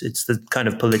 it's the kind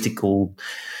of political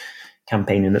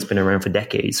campaigning that's been around for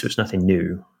decades, so it's nothing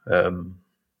new.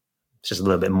 It's just a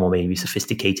little bit more maybe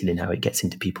sophisticated in how it gets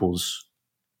into people's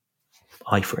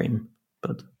iframe.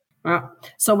 But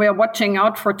so we are watching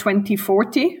out for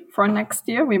 2040 for next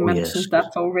year. We mentioned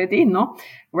that already, no?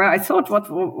 Where I thought what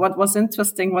was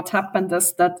interesting, what happened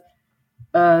is that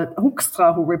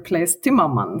Hoekstra, who replaced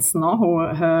Timmermans,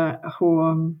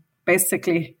 who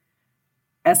basically,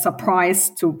 as a prize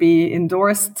to be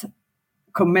endorsed,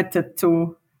 committed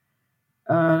to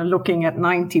looking at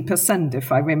 90%,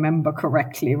 if I remember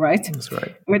correctly, right? That's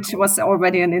right. Which was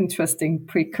already an interesting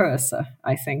precursor,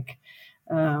 I think,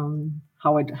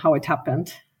 how it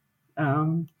happened.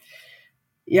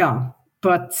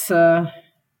 But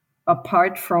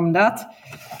apart from that,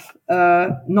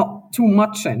 not too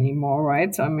much anymore,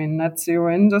 right? I mean, Net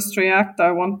Zero Industry Act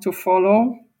I want to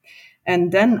follow.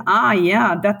 And then,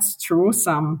 that's true,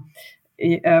 Sam.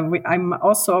 I'm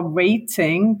also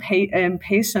waiting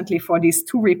patiently for these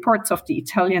two reports of the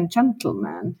Italian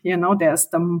gentleman. There's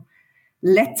the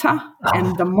Letta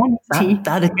and the Monti.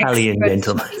 That Italian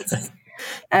gentleman.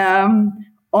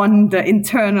 On the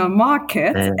internal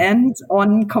market and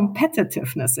on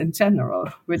competitiveness in general,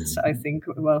 which I think,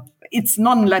 it's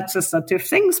non-legislative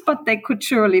things, but they could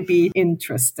surely be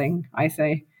interesting, I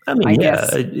say. I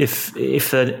guess.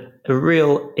 If a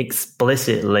real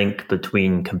explicit link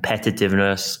between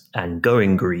competitiveness and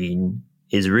going green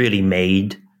is really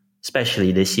made,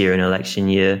 especially this year in election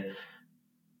year,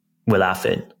 we're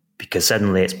laughing, because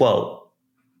suddenly it's, the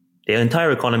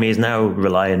entire economy is now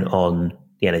reliant on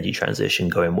the energy transition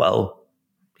going well.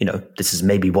 This is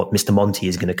maybe what Mr. Monti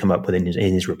is going to come up with in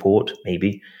his report,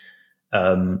 maybe.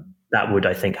 That would,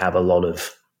 I think, have a lot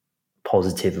of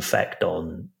positive effect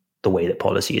on the way that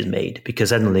policy is made, because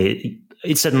suddenly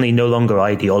it's no longer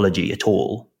ideology at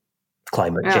all,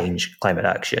 climate change, climate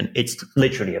action. It's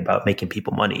literally about making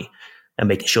people money and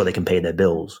making sure they can pay their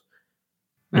bills.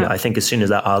 I think as soon as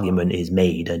that argument is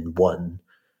made and won,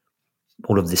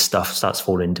 all of this stuff starts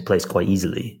falling into place quite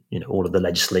easily. All of the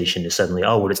legislation is suddenly,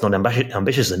 it's not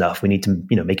ambitious enough. We need to,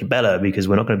 make it better, because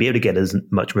we're not going to be able to get as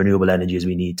much renewable energy as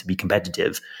we need to be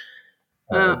competitive.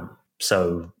 That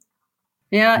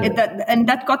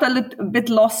got a little bit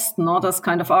lost, this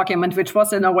kind of argument, which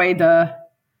was in a way the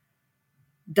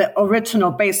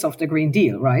original base of the Green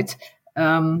Deal, right?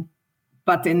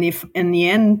 But in the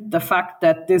end, the fact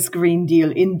that this Green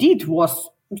Deal indeed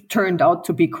turned out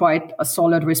to be quite a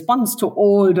solid response to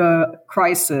all the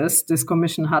crises this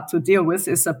commission had to deal with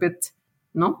is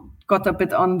got a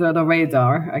bit under the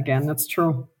radar again. That's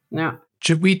true. Yeah.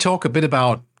 Should we talk a bit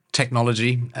about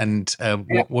technology and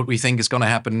what we think is going to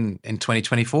happen in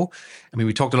 2024? I mean,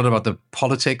 we talked a lot about the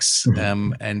politics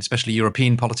and especially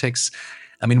European politics.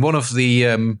 I mean, one of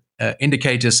the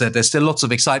indicators that there's still lots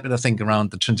of excitement, I think,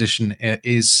 around the transition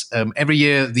is every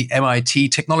year the MIT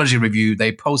Technology Review,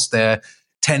 they post their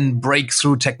 10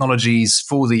 breakthrough technologies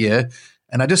for the year.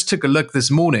 And I just took a look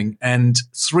this morning, and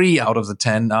 3 out of the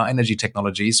 10 are energy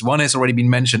technologies. One has already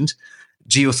been mentioned,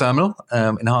 geothermal,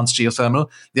 enhanced geothermal.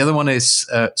 The other one is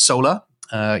solar,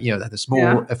 that is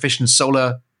more efficient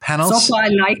solar panels. So far, I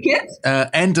like it.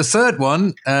 And the third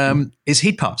one is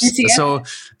heat pumps. So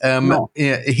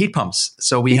heat pumps.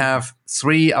 So we have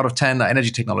 3 out of 10 are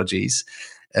energy technologies.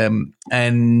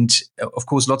 And of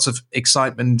course, lots of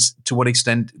excitement. To what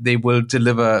extent they will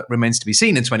deliver remains to be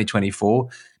seen in 2024.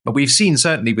 But we've seen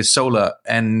certainly with solar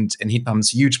and heat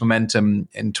pumps huge momentum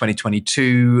in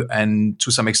 2022 and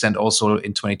to some extent also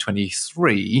in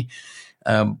 2023.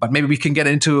 But maybe we can get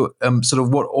into sort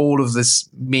of what all of this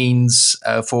means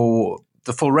for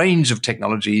the full range of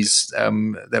technologies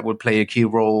that would play a key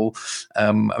role.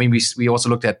 I mean, we also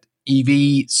looked at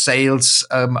EV sales,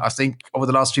 I think, over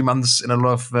the last few months in a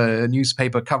lot of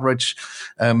newspaper coverage.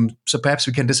 So perhaps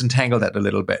we can disentangle that a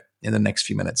little bit in the next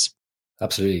few minutes.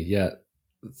 Absolutely, yeah.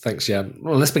 Thanks, Jan.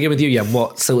 Well, let's begin with you, Jan.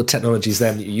 What sort of technologies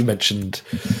then? You mentioned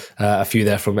a few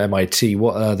there from MIT.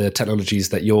 What are the technologies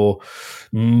that you're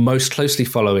most closely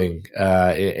following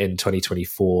in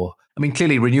 2024? I mean,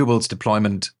 clearly renewables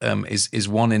deployment is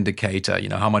one indicator.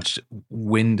 How much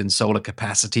wind and solar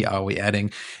capacity are we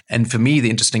adding? And for me, the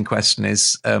interesting question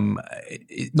is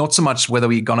not so much whether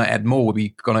we're going to add more,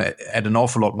 we're going to add an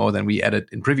awful lot more than we added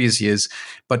in previous years,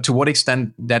 but to what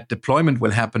extent that deployment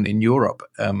will happen in Europe.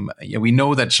 We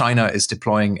know that China is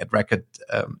deploying at record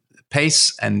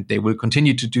pace, and they will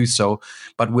continue to do so.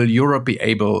 But will Europe be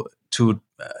able to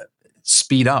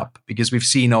speed up? Because we've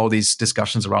seen all these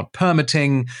discussions around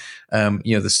permitting.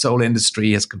 The solar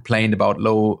industry has complained about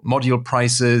low module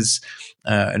prices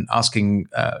and asking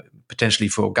potentially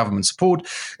for government support.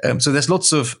 So there's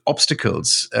lots of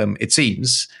obstacles, it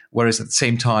seems, whereas at the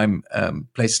same time,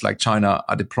 places like China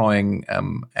are deploying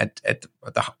at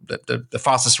the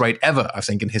fastest rate ever, I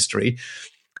think, in history.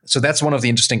 So that's one of the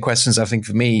interesting questions, I think,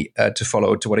 for me to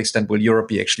follow. To what extent will Europe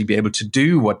actually be able to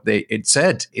do what it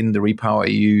said in the Repower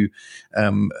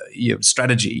EU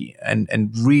strategy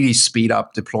and really speed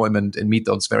up deployment and meet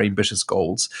those very ambitious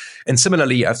goals? And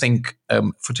similarly, I think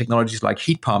for technologies like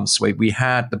heat pumps, where we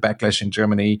had the backlash in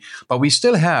Germany, but we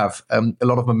still have a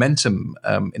lot of momentum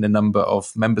in a number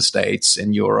of member states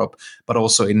in Europe, but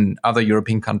also in other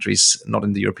European countries, not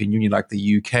in the European Union, like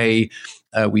the UK.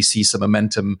 We see some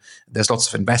momentum. There's lots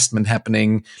of investment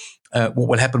happening. What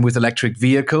will happen with electric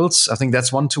vehicles? I think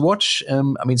that's one to watch.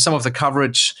 Some of the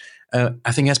coverage,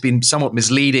 I think, has been somewhat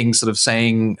misleading, sort of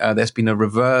saying there's been a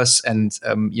reverse and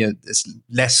there's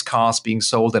less cars being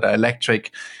sold that are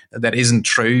electric. That isn't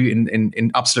true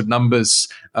in absolute numbers.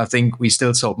 I think we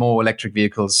still sold more electric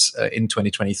vehicles in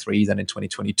 2023 than in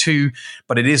 2022.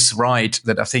 But it is right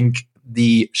that I think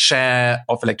the share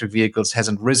of electric vehicles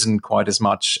hasn't risen quite as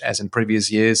much as in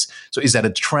previous years. So is that a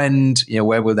trend?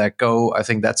 Where will that go? I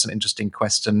think that's an interesting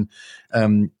question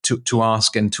to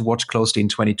ask and to watch closely in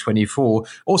 2024.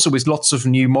 Also, with lots of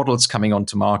new models coming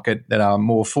onto market that are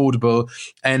more affordable,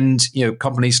 and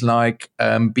companies like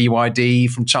BYD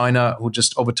from China, who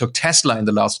just overtook Tesla in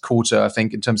the last quarter, I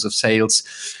think, in terms of sales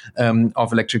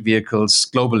of electric vehicles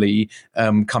globally,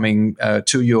 coming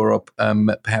to Europe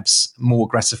perhaps more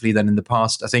aggressively than in the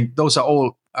past. I think those are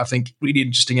all, really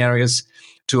interesting areas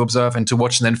to observe and to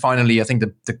watch. And then finally, I think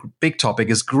the big topic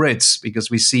is grids, because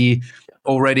we see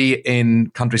already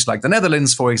in countries like the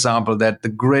Netherlands, for example, that the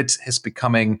grid is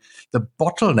becoming the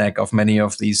bottleneck of many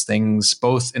of these things,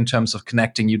 both in terms of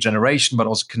connecting new generation, but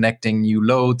also connecting new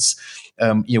loads.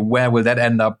 Where will that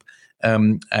end up?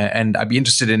 And I'd be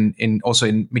interested in also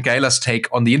in Michaela's take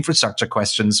on the infrastructure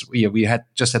questions. We had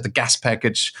the gas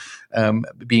package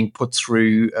being put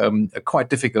through a quite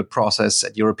difficult process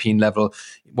at European level.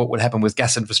 What will happen with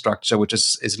gas infrastructure, which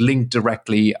is linked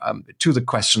directly to the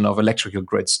question of electrical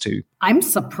grids too? I'm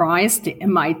surprised the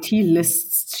MIT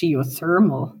lists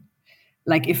geothermal.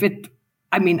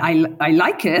 I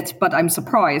like it, but I'm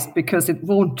surprised because it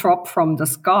won't drop from the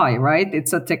sky, right?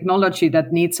 It's a technology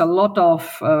that needs a lot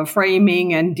of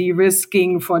framing and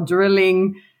de-risking for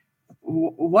drilling.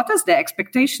 What is the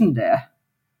expectation there?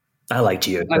 I like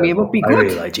geothermal. It would be good. I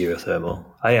really like geothermal.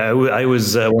 I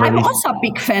was I'm also a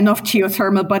big fan of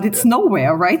geothermal, but it's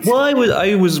nowhere, right? Well,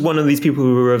 I was one of these people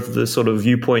who were of the sort of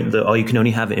viewpoint that you can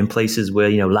only have it in places where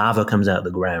lava comes out of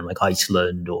the ground, like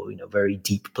Iceland, or very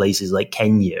deep places like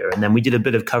Kenya. And then we did a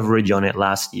bit of coverage on it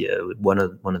last year with one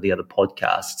of the other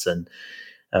podcasts, and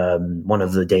one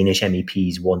of the Danish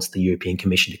MEPs wants the European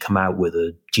Commission to come out with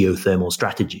a geothermal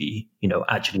strategy.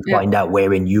 Actually find out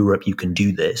where in Europe you can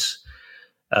do this.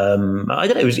 I don't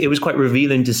know. It was quite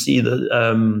revealing to see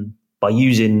that by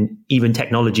using even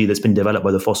technology that's been developed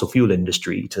by the fossil fuel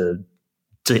industry to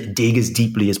dig as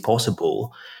deeply as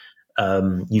possible,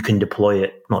 you can deploy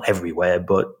it not everywhere,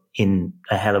 but in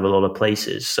a hell of a lot of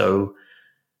places. So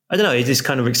I don't know. It's just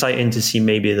kind of exciting to see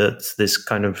maybe that this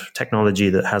kind of technology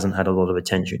that hasn't had a lot of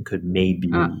attention could maybe.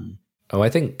 I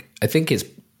think it's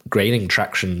gaining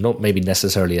traction, not maybe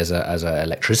necessarily as a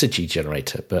electricity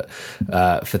generator, but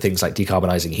for things like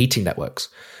decarbonizing heating networks.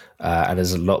 And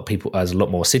as a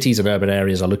lot more cities and urban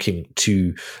areas are looking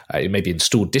to maybe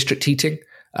install district heating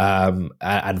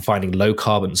and finding low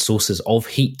carbon sources of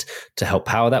heat to help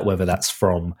power that, whether that's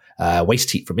from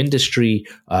waste heat from industry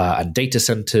and data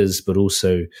centers, but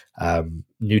also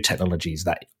new technologies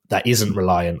that isn't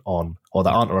reliant on, or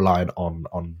that aren't reliant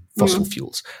on fossil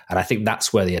fuels. And I think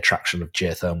that's where the attraction of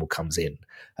geothermal comes in.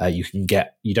 You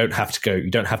don't have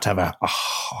to have a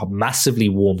massively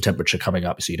warm temperature coming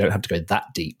up, so you don't have to go that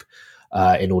deep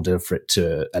in order for it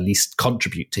to at least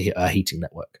contribute to a heating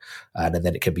network. And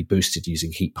then it can be boosted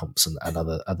using heat pumps and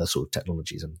other sort of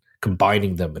technologies, and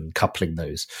combining them and coupling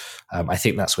those. I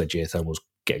think that's where geothermal is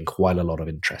getting quite a lot of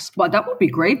interest. Well, that would be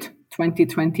great.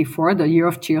 2024, the year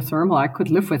of geothermal, I could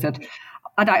live with it.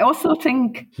 But I also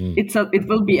think it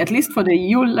will be, at least for the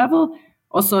EU level,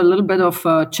 also a little bit of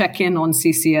a check-in on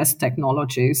CCS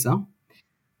technologies.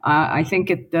 I think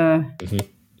it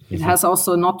has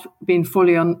also not been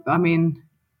fully on. I mean,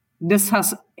 this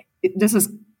is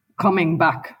coming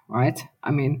back, right? I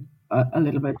mean, a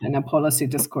little bit in a policy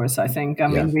discourse. I think. I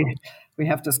mean, we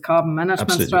have this carbon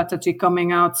management strategy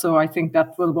coming out, so I think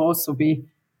that will also be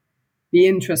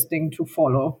interesting to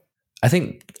follow. I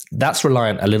think that's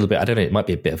reliant a little bit. I don't know. It might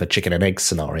be a bit of a chicken and egg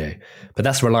scenario, but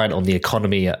that's reliant on the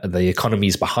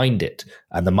economies behind it,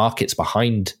 and the markets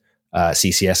behind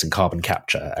CCS and carbon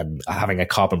capture, and having a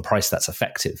carbon price that's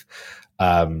effective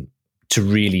to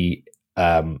really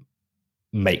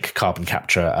make carbon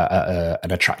capture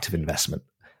an attractive investment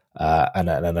and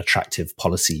an attractive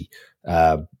policy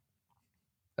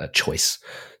choice.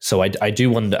 So I do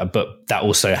wonder, but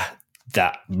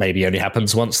that maybe only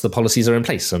happens once the policies are in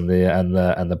place and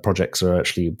the projects are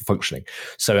actually functioning.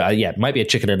 So it might be a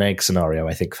chicken and egg scenario,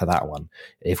 I think, for that one.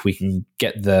 If we can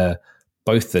get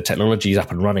both the technologies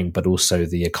up and running, but also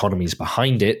the economies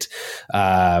behind it,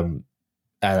 and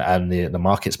the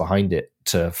markets behind it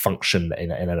to function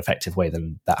in an effective way,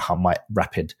 then that might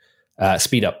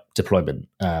speed up deployment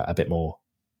a bit more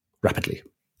rapidly.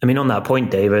 I mean, on that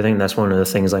point, Dave, I think that's one of the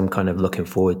things I'm kind of looking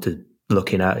forward to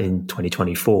looking at in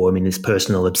 2024. I mean, this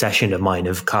personal obsession of mine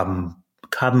of carbon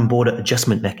border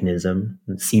adjustment mechanism,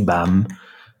 CBAM,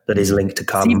 that is linked to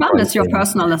carbon CBAM pricing. Is your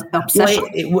personal obsession?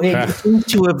 It seems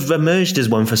to have emerged as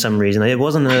one for some reason. It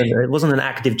wasn't an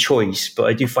active choice, but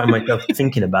I do find myself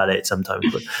thinking about it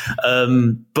sometimes.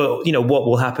 But you know, what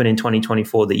will happen in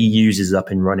 2024? The EU's is up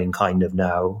and running kind of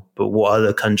now, but what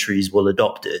other countries will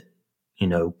adopt it? You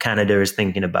know, Canada is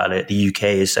thinking about it. The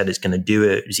UK has said it's going to do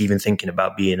it. It's even thinking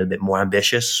about being a bit more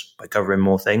ambitious by covering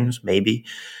more things, maybe.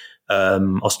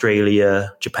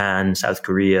 Australia, Japan, South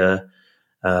Korea,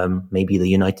 maybe the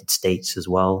United States as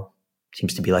well.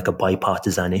 Seems to be like a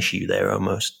bipartisan issue there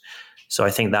almost. So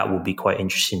I think that will be quite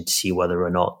interesting to see whether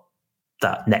or not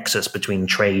that nexus between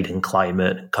trade and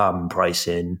climate, carbon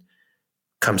pricing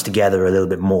comes together a little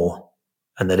bit more,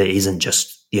 and that it isn't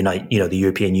just the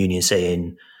European Union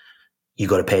saying, you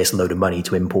got to pay us a load of money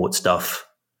to import stuff.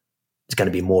 It's going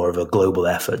to be more of a global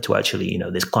effort to actually,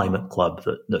 this climate club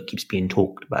that keeps being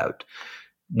talked about,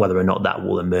 whether or not that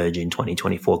will emerge in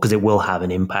 2024, because it will have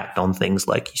an impact on things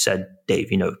like you said,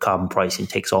 Dave, carbon pricing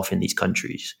takes off in these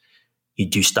countries. You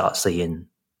do start seeing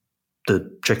the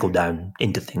trickle down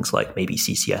into things like maybe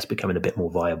CCS becoming a bit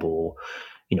more viable,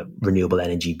 or, renewable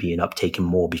energy being uptaken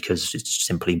more because it's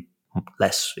simply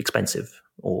less expensive,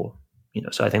 or,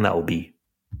 so I think that will be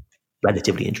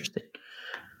relatively interesting.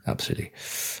 Absolutely.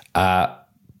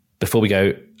 Before we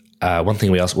go, one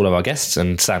thing we ask all of our guests,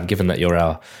 and Sam, given that you're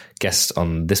our guest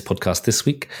on this podcast this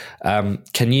week,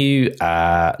 can you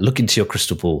look into your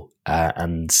crystal ball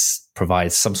and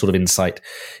provide some sort of insight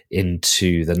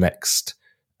into the next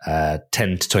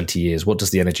 10 to 20 years? What does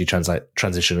the energy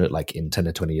transition look like in 10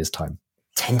 to 20 years' time?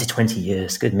 10 to 20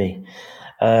 years, good me.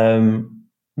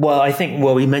 Well, I think,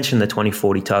 we mentioned the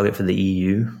 2040 target for the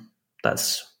EU.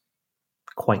 That's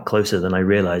quite closer than I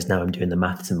realized. Now I'm doing the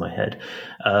maths in my head.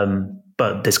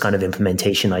 But this kind of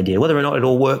implementation idea, whether or not it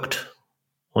all worked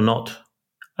or not.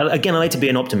 Again, I like to be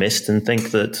an optimist and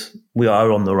think that we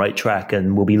are on the right track,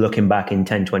 and we'll be looking back in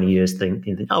 10, 20 years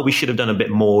thinking, we should have done a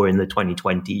bit more in the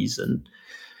 2020s. And,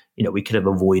 we could have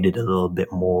avoided a little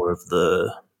bit more of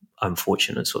the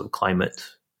unfortunate sort of climate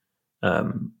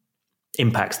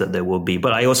impacts that there will be.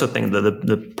 But I also think that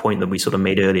the point that we sort of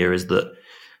made earlier is that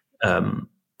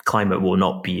climate will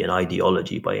not be an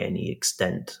ideology by any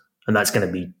extent. And that's going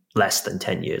to be less than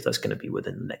 10 years. That's going to be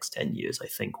within the next 10 years, I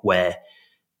think, where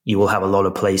you will have a lot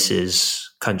of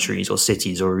places, countries or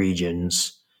cities or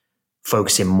regions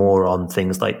focusing more on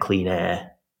things like clean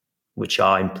air, which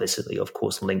are implicitly, of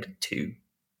course, linked to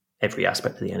every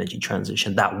aspect of the energy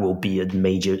transition. That will be a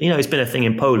major, it's been a thing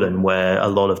in Poland where a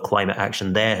lot of climate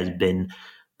action there has been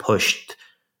pushed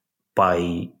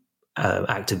by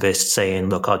activists saying,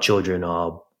 look, our children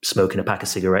are smoking a pack of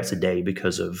cigarettes a day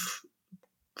because of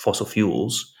fossil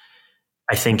fuels.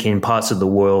 I think in parts of the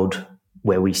world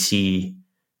where we see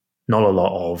not a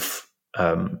lot of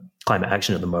climate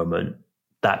action at the moment,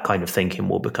 that kind of thinking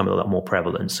will become a lot more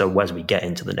prevalent. So as we get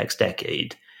into the next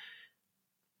decade,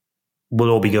 we'll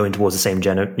all be going towards the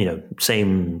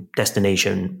same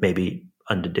destination, maybe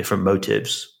under different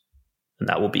motives. And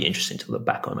that will be interesting to look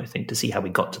back on, I think, to see how we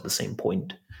got to the same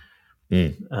point.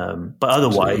 But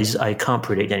otherwise, I can't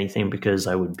predict anything because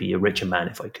I would be a richer man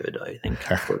if I could, I think.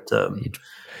 But,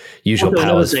 use your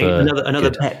powers for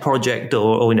another pet project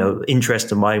or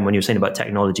interest of mine when you're saying about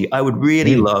technology. I would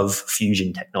really love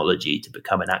fusion technology to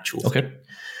become an actual thing.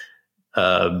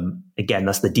 Again,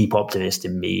 that's the deep optimist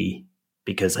in me,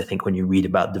 because I think when you read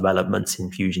about developments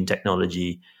in fusion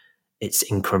technology, it's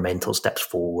incremental steps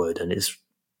forward, and it's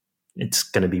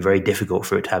going to be very difficult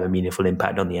for it to have a meaningful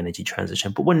impact on the energy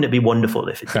transition. But wouldn't it be wonderful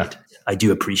if it did? I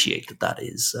do appreciate that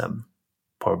is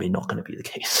probably not going to be the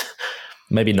case.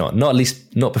 Maybe not. Not at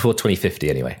least not before 2050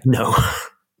 anyway. No.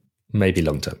 Maybe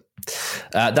long term.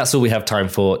 That's all we have time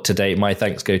for today. My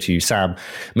thanks go to Sam,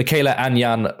 Michaela, and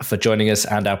Jan for joining us,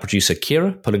 and our producer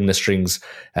Kira pulling the strings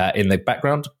in the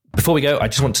background. Before we go, I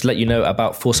just want to let you know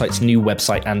about Foresight's new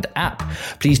website and app.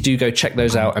 Please do go check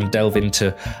those out and delve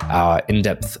into our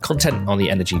in-depth content on the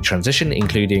energy transition,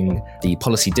 including the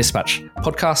Policy Dispatch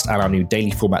podcast and our new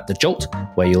daily format, The Jolt,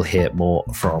 where you'll hear more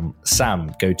from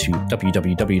Sam. Go to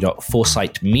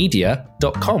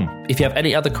www.foresightmedia.com. If you have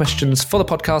any other questions for the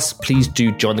podcast, please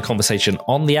do join the conversation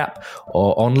on the app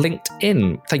or on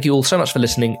LinkedIn. Thank you all so much for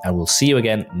listening, and we'll see you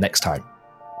again next time.